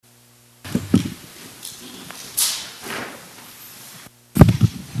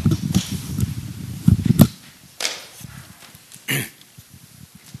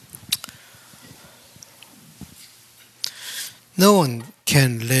No one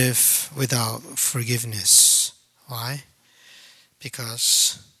can live without forgiveness. Why?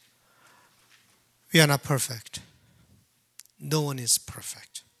 Because we are not perfect. No one is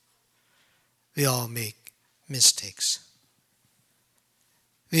perfect. We all make mistakes.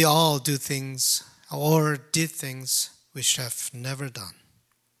 We all do things or did things we should have never done.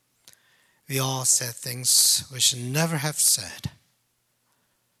 We all said things we should never have said.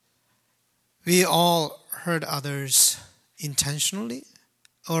 We all hurt others intentionally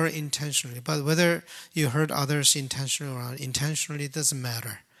or intentionally. But whether you hurt others intentionally or unintentionally, it doesn't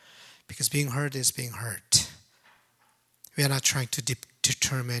matter. Because being hurt is being hurt. We are not trying to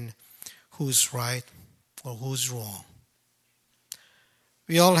determine who's right or who's wrong.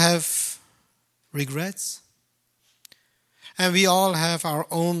 We all have regrets. And we all have our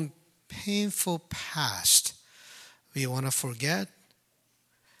own painful past. We want to forget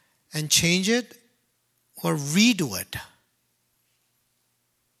and change it or redo it.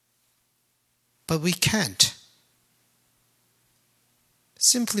 But we can't.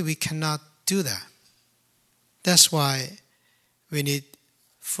 Simply we cannot do that. That's why we need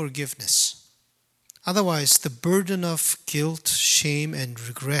forgiveness. Otherwise, the burden of guilt, shame, and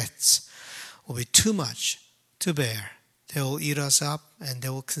regrets will be too much to bear. They will eat us up and they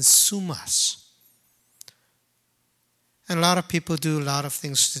will consume us. And a lot of people do a lot of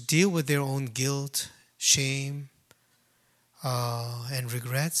things to deal with their own guilt, shame, and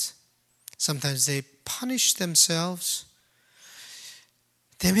regrets. Sometimes they punish themselves.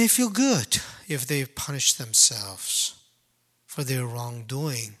 They may feel good if they punish themselves for their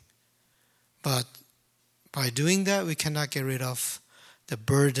wrongdoing. But by doing that, we cannot get rid of the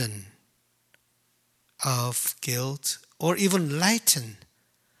burden of guilt or even lighten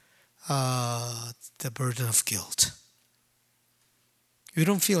the burden of guilt. You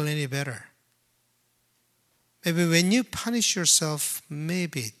don't feel any better. Maybe when you punish yourself,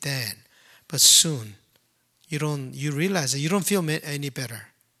 maybe then, but soon you realize that you don't feel any better.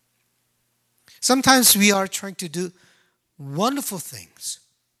 Sometimes we are trying to do wonderful things,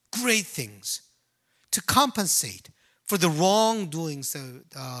 great things, to compensate for the wrongdoings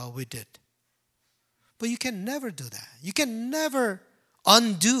that we did. But you can never do that. You can never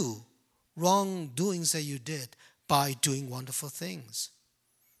undo wrongdoings that you did by doing wonderful things.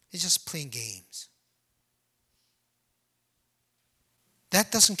 It's just playing games. That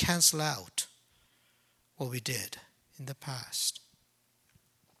doesn't cancel out what we did in the past.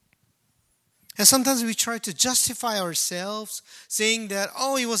 And sometimes we try to justify ourselves, saying that,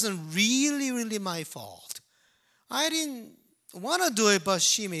 it wasn't really my fault. I didn't want to do it, but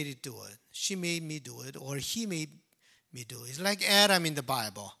she made it do it. She made me do it, or he made me do it. It's like Adam in the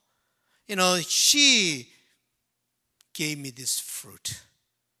Bible. She gave me this fruit.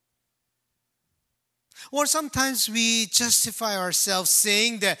 Or sometimes we justify ourselves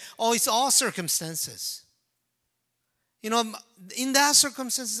saying that, it's all circumstances. In that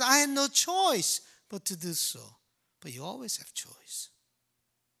circumstances, I had no choice but to do so. But you always have choice.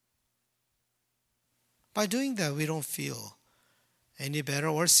 By doing that, we don't feel any better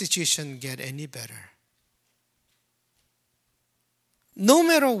or situation get any better. No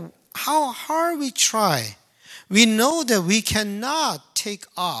matter how hard we try, we know that we cannot take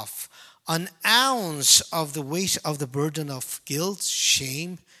off an ounce of the weight of the burden of guilt,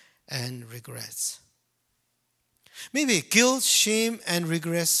 shame, and regrets. Maybe guilt, shame, and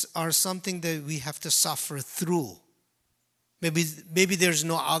regrets are something that we have to suffer through. Maybe there's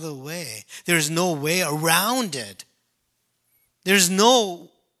no other way. There's no way around it. There's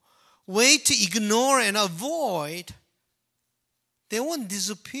no way to ignore and avoid. They won't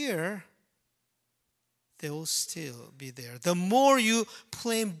disappear. They will still be there. The more you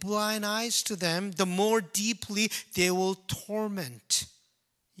play blind eyes to them, the more deeply they will torment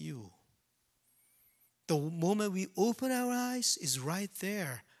you. The moment we open our eyes is right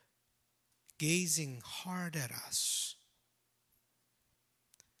there, gazing hard at us.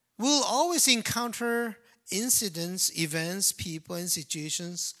 We'll always encounter incidents, events, people, and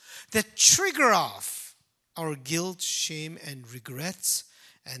situations that trigger off our guilt, shame, and regrets.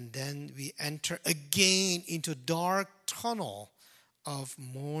 And then we enter again into dark tunnel of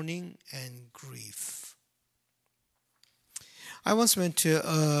mourning and grief. I once went to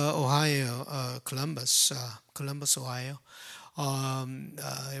Ohio, Columbus, Ohio.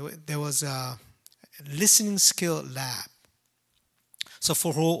 There was a listening skill lab. So for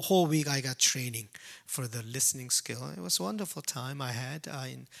a whole week, I got training for the listening skill. It was a wonderful time I had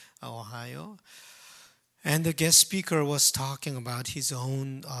in Ohio. And the guest speaker was talking about his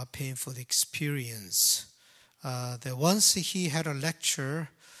own painful experience. That once he had a lecture,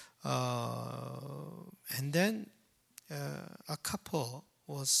 and then a couple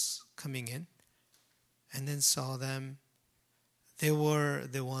was coming in and then saw them. They were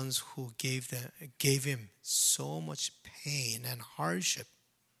the ones who gave him so much pain and hardship.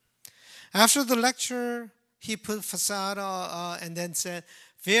 After the lecture, he put facade and then said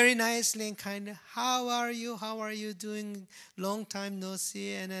very nicely and kindly, how are you? How are you doing? Long time no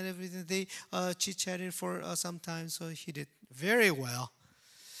see, and then everything. They chit-chatted for some time, so he did very well.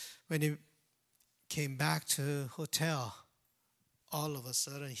 When he came back to hotel, all of a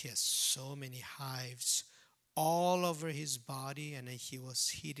sudden he has so many hives all over his body, and then he was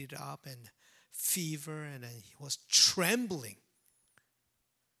heated up and fever, and then he was trembling.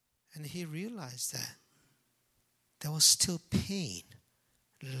 And he realized that there was still pain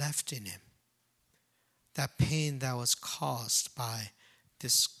left in him. That pain that was caused by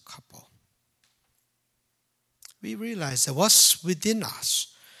this couple. We realize that what's within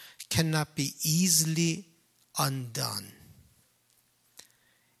us cannot be easily undone.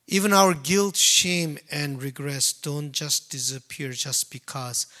 Even our guilt, shame, and regrets don't just disappear just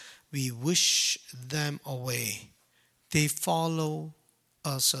because we wish them away. They follow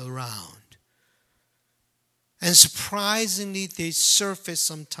us around. And surprisingly, they surface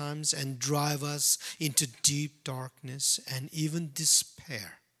sometimes and drive us into deep darkness and even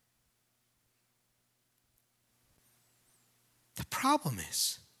despair. The problem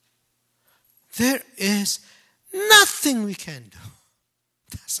is, there is nothing we can do.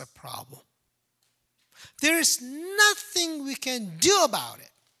 That's a problem. There is nothing we can do about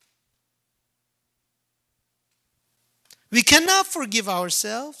it. We cannot forgive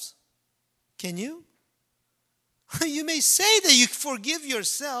ourselves. Can you? You may say that you forgive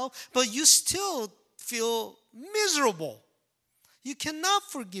yourself, but you still feel miserable. You cannot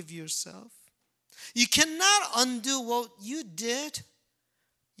forgive yourself. You cannot undo what you did.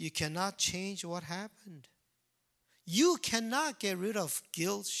 You cannot change what happened. You cannot get rid of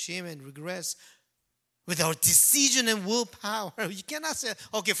guilt, shame, and regrets without decision and willpower. You cannot say,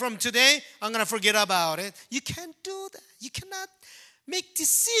 okay, from today, I'm going to forget about it. You can't do that. You cannot make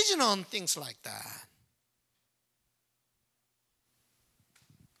decision on things like that.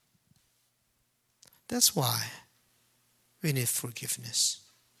 That's why we need forgiveness.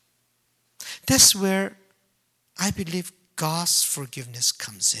 That's where I believe God's forgiveness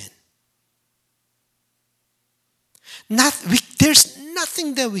comes in. There's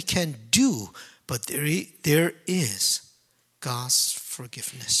nothing that we can do, but there is God's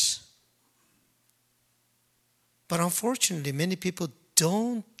forgiveness. But unfortunately, many people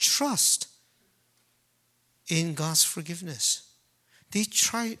don't trust in God's forgiveness. They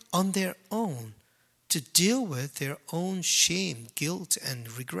try on their own to deal with their own shame, guilt,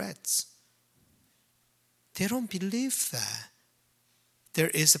 and regrets. They don't believe that there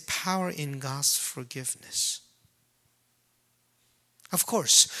is a power in God's forgiveness. Of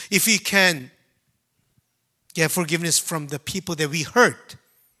course, if we can get forgiveness from the people that we hurt,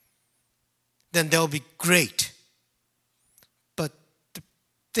 then that will be great. But the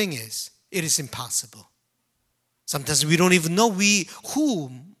thing is, it is impossible. Sometimes we don't even know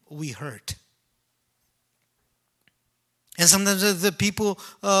whom we hurt. And sometimes the people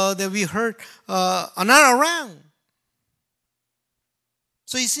that we hurt are not around.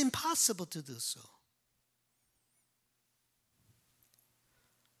 So it's impossible to do so.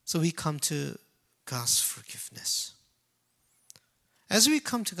 So we come to God's forgiveness. As we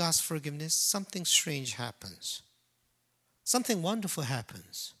come to God's forgiveness, something strange happens. Something wonderful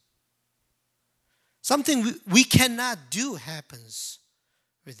happens. Something we cannot do happens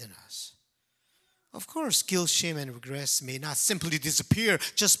within us. Of course, guilt, shame, and regrets may not simply disappear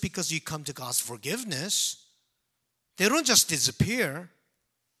just because you come to God's forgiveness. They don't just disappear.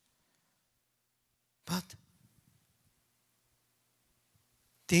 But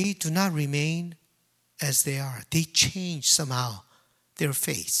they do not remain as they are. They change somehow their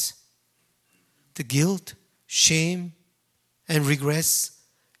face. The guilt, shame, and regrets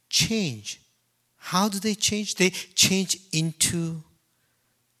change. How do they change? They change into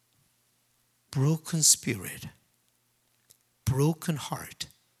broken spirit, broken heart.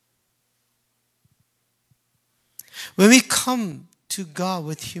 When we come to God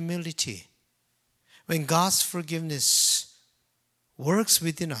with humility, when God's forgiveness works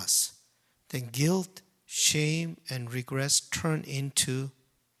within us, then guilt, shame, and regrets turn into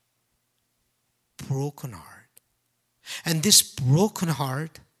broken heart. And this broken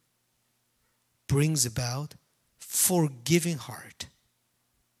heart brings about forgiving heart.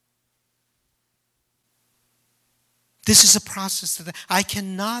 This is a process that I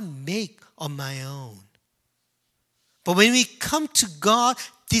cannot make on my own. But when we come to God,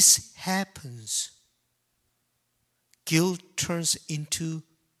 this happens. guilt turns into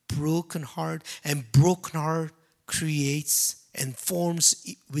broken heart, and broken heart creates and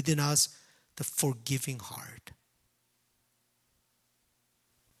forms within us the forgiving heart.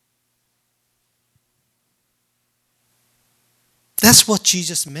 That's what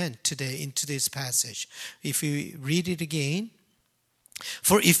Jesus meant today in today's passage. If you read it again,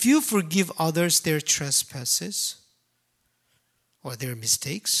 for if you forgive others their trespasses or their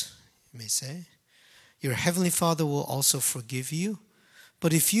mistakes, you may say, your heavenly Father will also forgive you.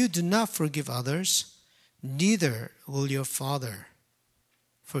 But if you do not forgive others, neither will your Father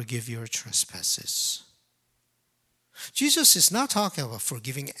forgive your trespasses. Jesus is not talking about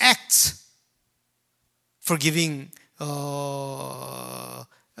forgiving acts, forgiving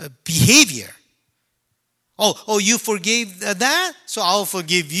behavior. Oh, you forgave that, so I'll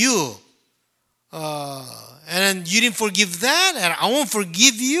forgive you. And you didn't forgive that, and I won't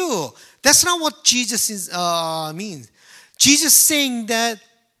forgive you. That's not what Jesus means. Jesus is saying that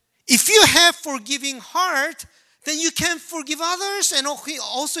if you have forgiving heart, then you can forgive others, and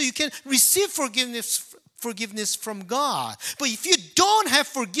also you can receive forgiveness from God. But if you don't have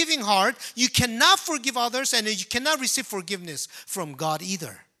forgiving heart, you cannot forgive others, and you cannot receive forgiveness from God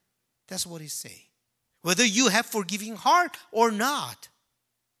either. That's what he's saying. Whether you have forgiving heart or not.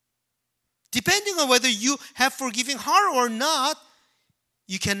 Depending on whether you have forgiving heart or not,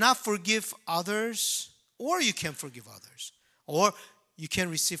 you cannot forgive others, or you can forgive others. Or you can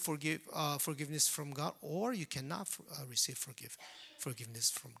receive forgiveness from God, or you cannot receive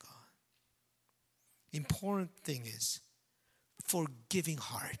forgiveness from God. Important thing is forgiving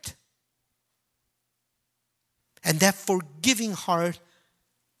heart. And that forgiving heart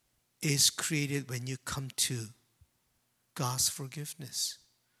is created when you come to God's forgiveness.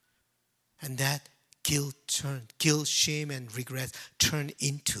 And that guilt, shame, and regret turn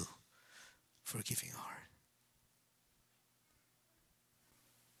into forgiving heart.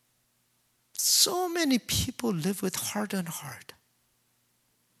 So many people live with hardened heart.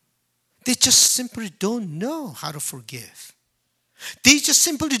 They just simply don't know how to forgive. They just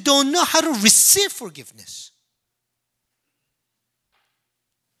simply don't know how to receive forgiveness.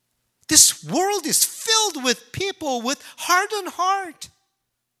 This world is filled with people with hardened heart.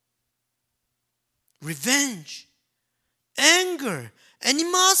 Revenge, anger,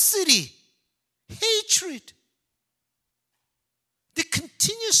 animosity, hatred. They're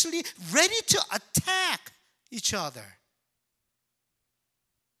continuously ready to attack each other.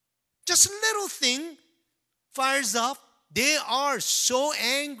 Just a little thing fires up. They are so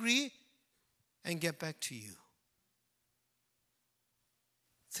angry and get back to you.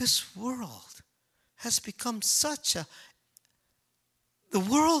 This world has become the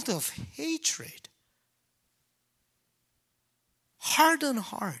world of hatred. Hardened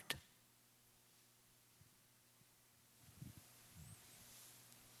heart.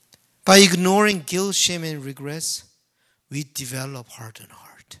 By ignoring guilt, shame, and regrets, we develop hardened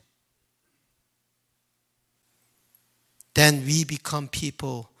heart. Then we become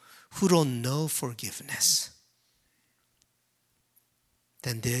people who don't know forgiveness.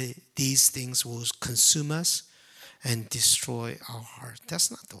 Then these things will consume us and destroy our heart. That's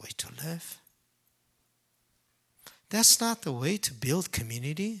not the way to live. That's not the way to build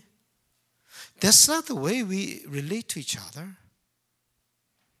community. That's not the way we relate to each other.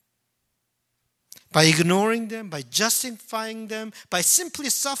 By ignoring them, by justifying them, by simply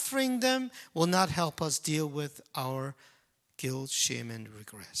suffering them will not help us deal with our guilt, shame, and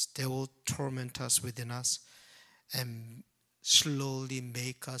regrets. They will torment us within us and slowly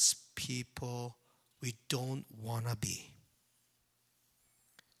make us people we don't want to be.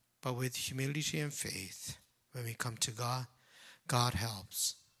 But with humility and faith, when we come to God, God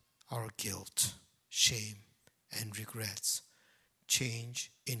helps our guilt, shame, and regrets change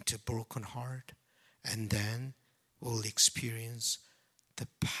into broken heart, and then we'll experience the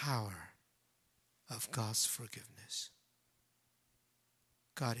power of God's forgiveness.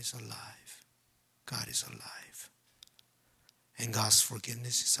 God is alive. God is alive. And God's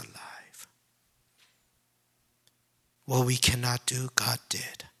forgiveness is alive. What we cannot do, God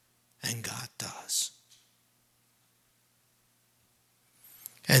did, and God does.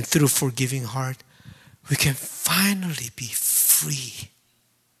 And through forgiving heart, we can finally be free.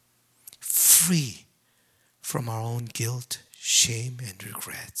 Free from our own guilt, shame, and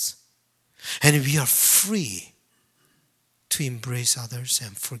regrets. And we are free to embrace others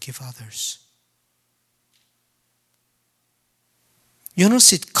and forgive others. You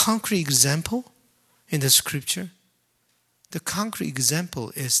notice a concrete example in the scripture? The concrete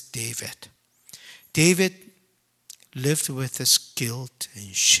example is David. David lived with this guilt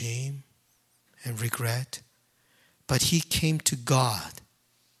and shame and regret, but he came to God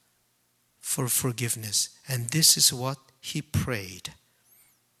for forgiveness. And this is what he prayed.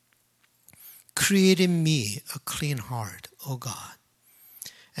 Create in me a clean heart, O God,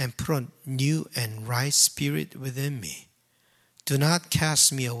 and put a new and right spirit within me. Do not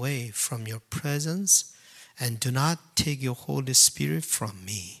cast me away from your presence, and do not take your Holy Spirit from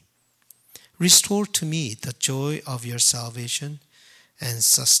me. Restore to me the joy of your salvation, and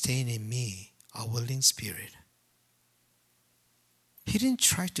sustain in me a willing spirit. He didn't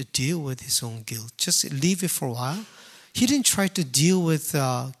try to deal with his own guilt. Just leave it for a while. He didn't try to deal with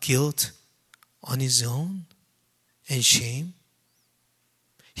guilt on his own and shame.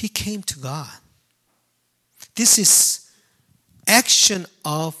 He came to God. This is action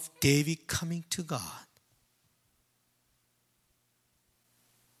of David coming to God.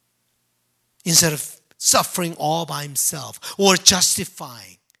 Instead of suffering all by himself or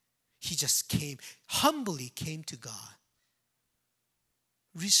justifying, he just humbly came to God.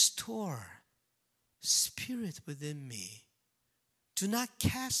 Restore spirit within me. Do not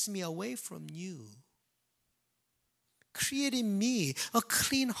cast me away from you. Create in me a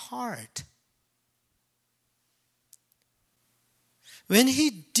clean heart. When he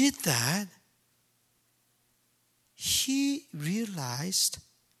did that, he realized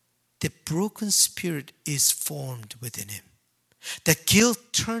the broken spirit is formed within him. The guilt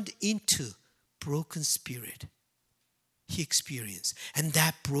turned into broken spirit he experienced. And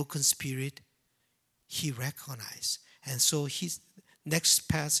that broken spirit he recognized. And so his next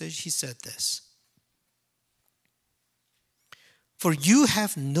passage, he said this. For you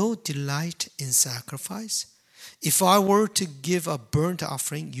have no delight in sacrifice. If I were to give a burnt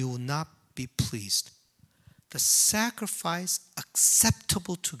offering, you will not be pleased. The sacrifice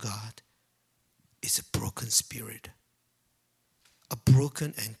acceptable to God is a broken spirit. A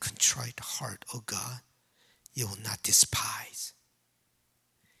broken and contrite heart, O God, you will not despise.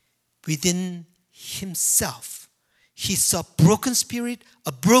 Within himself, he saw broken spirit,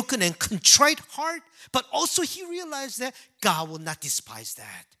 a broken and contrite heart, but also he realized that God will not despise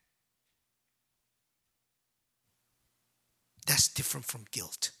that. That's different from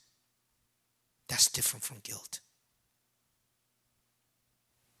guilt. That's different from guilt.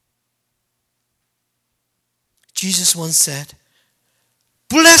 Jesus once said,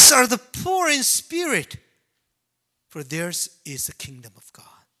 "Blessed are the poor in spirit, for theirs is the kingdom of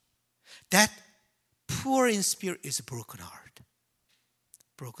God." That poor in spirit is a broken heart,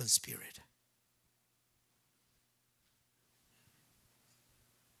 broken spirit.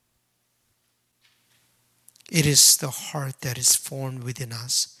 It is the heart that is formed within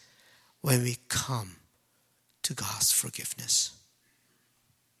us when we come to God's forgiveness.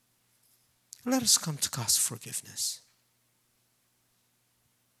 Let us come to God's forgiveness.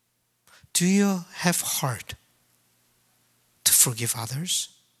 Do you have heart to forgive others?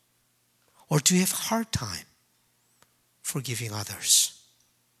 Or do you have a hard time forgiving others?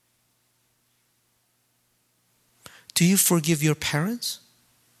 Do you forgive your parents?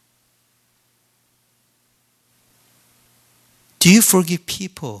 Do you forgive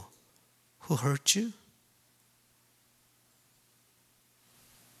people who hurt you?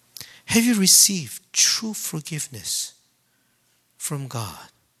 Have you received true forgiveness from God?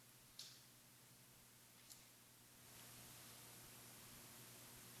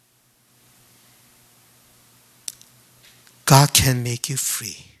 God can make you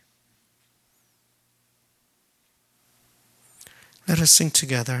free. Let us sing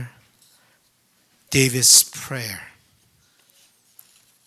together David's prayer.